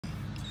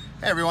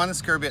Hey everyone, this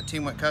is Kirby at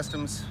Team Wet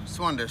Customs. Just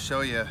wanted to show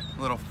you a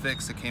little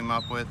fix I came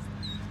up with.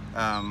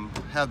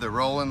 Have the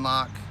roll-in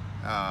lock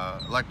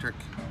electric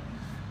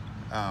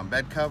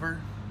bed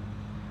cover,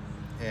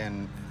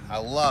 and I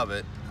love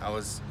it. I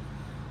was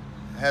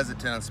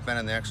hesitant on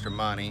spending the extra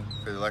money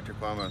for the electric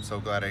one, but I'm so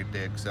glad I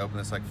did because I open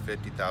this like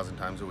 50,000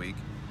 times a week.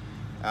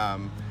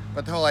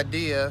 But the whole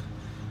idea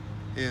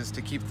is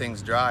to keep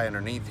things dry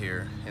underneath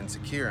here and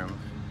secure them.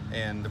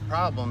 And the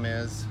problem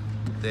is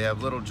they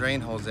have little drain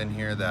holes in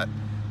here that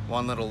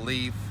one little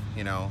leaf,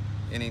 you know,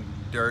 any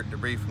dirt,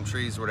 debris from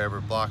trees or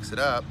whatever blocks it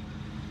up,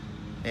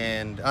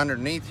 and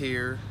underneath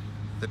here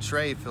the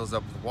tray fills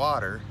up with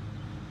water,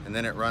 and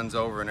then it runs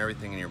over and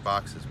everything in your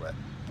box is wet.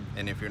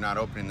 And if you're not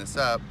opening this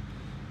up,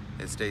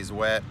 it stays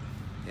wet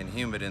and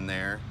humid in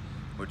there,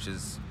 which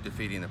is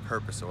defeating the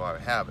purpose of why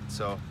we have it.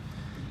 So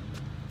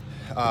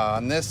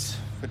on this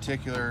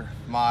particular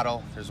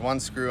model, there's one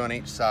screw on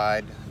each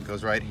side. It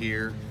goes right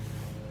here.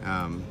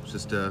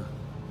 Just a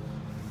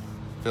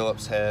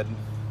Phillips head.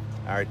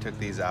 I already took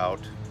these out.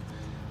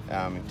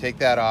 You take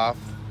that off,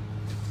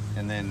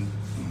 and then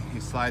you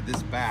slide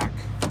this back,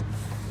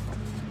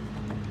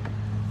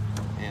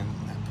 and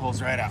that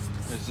pulls right out.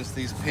 There's just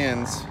these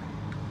pins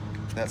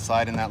that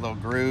slide in that little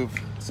groove,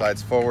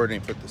 slides forward,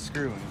 and you put the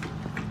screw in.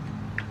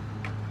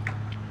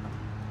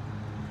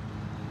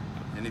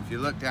 And if you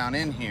look down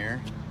in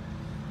here,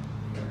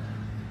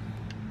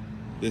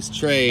 this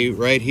tray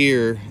right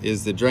here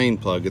is the drain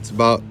plug. It's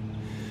about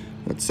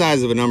the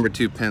size of a number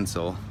 2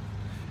 pencil.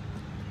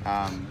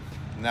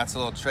 And that's a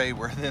little tray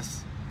where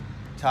this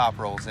top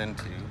rolls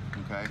into,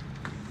 okay?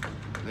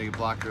 They get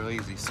blocked real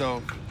easy.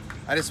 So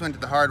I just went to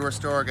the hardware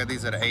store, got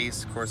these at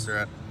Ace. Of course, they're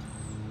at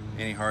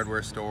any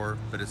hardware store,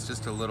 but it's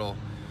just a little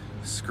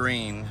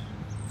screen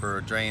for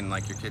a drain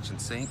like your kitchen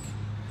sink.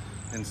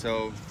 And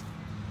so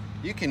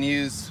you can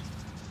use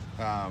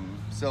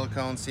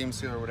silicone, seam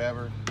seal, or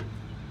whatever.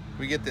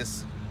 We get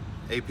this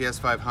APS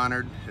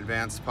 500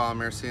 advanced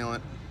polymer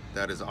sealant.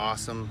 That is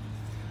awesome.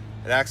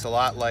 It acts a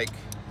lot like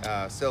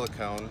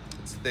silicone.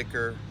 It's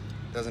thicker,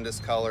 doesn't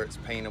discolor, it's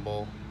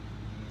paintable,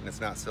 and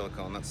it's not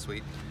silicone. That's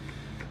sweet.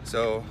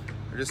 So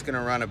we're just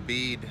gonna run a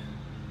bead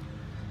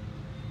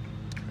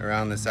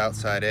around this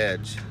outside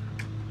edge.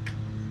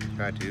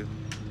 Try to.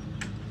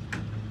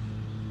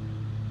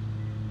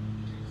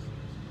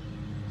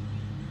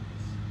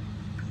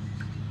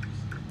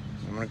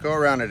 I'm gonna go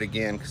around it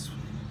again because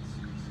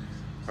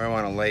where I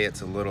want to lay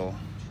it's a little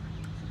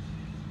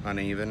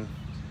uneven.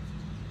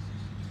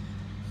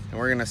 And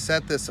we're gonna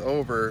set this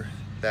over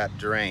that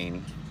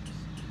drain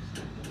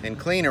and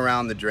clean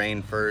around the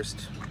drain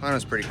first. Mine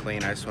was pretty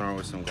clean. I just went over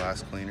with some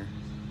glass cleaner.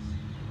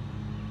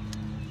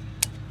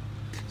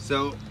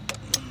 So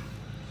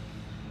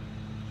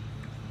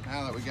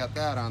now that we got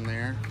that on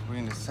there, we're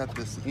gonna set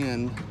this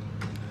in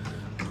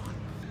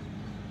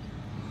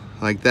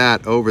like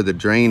that over the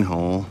drain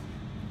hole.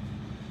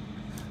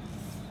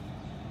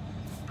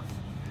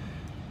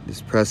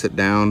 Just press it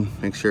down,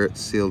 make sure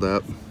it's sealed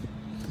up.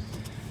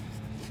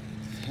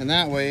 And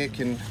that way it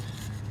can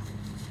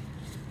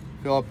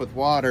fill up with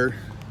water,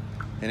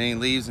 and any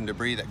leaves and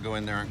debris that go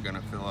in there aren't going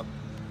to fill up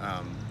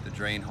the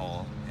drain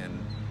hole and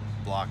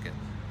block it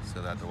so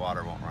that the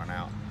water won't run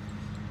out.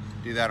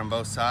 Do that on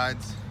both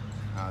sides.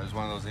 There's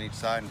one of those on each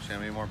side, and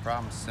shouldn't have any more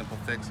problems. Simple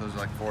fix. Those are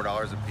like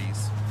 $4 a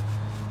piece.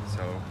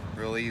 So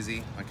real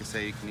easy. Like I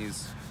say, you can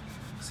use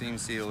seam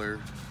sealer,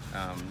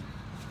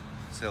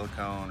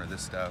 silicone, or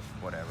this stuff,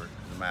 whatever,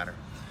 doesn't matter.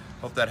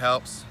 Hope that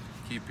helps.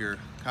 Keep your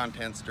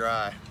contents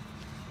dry.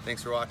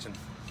 Thanks for watching.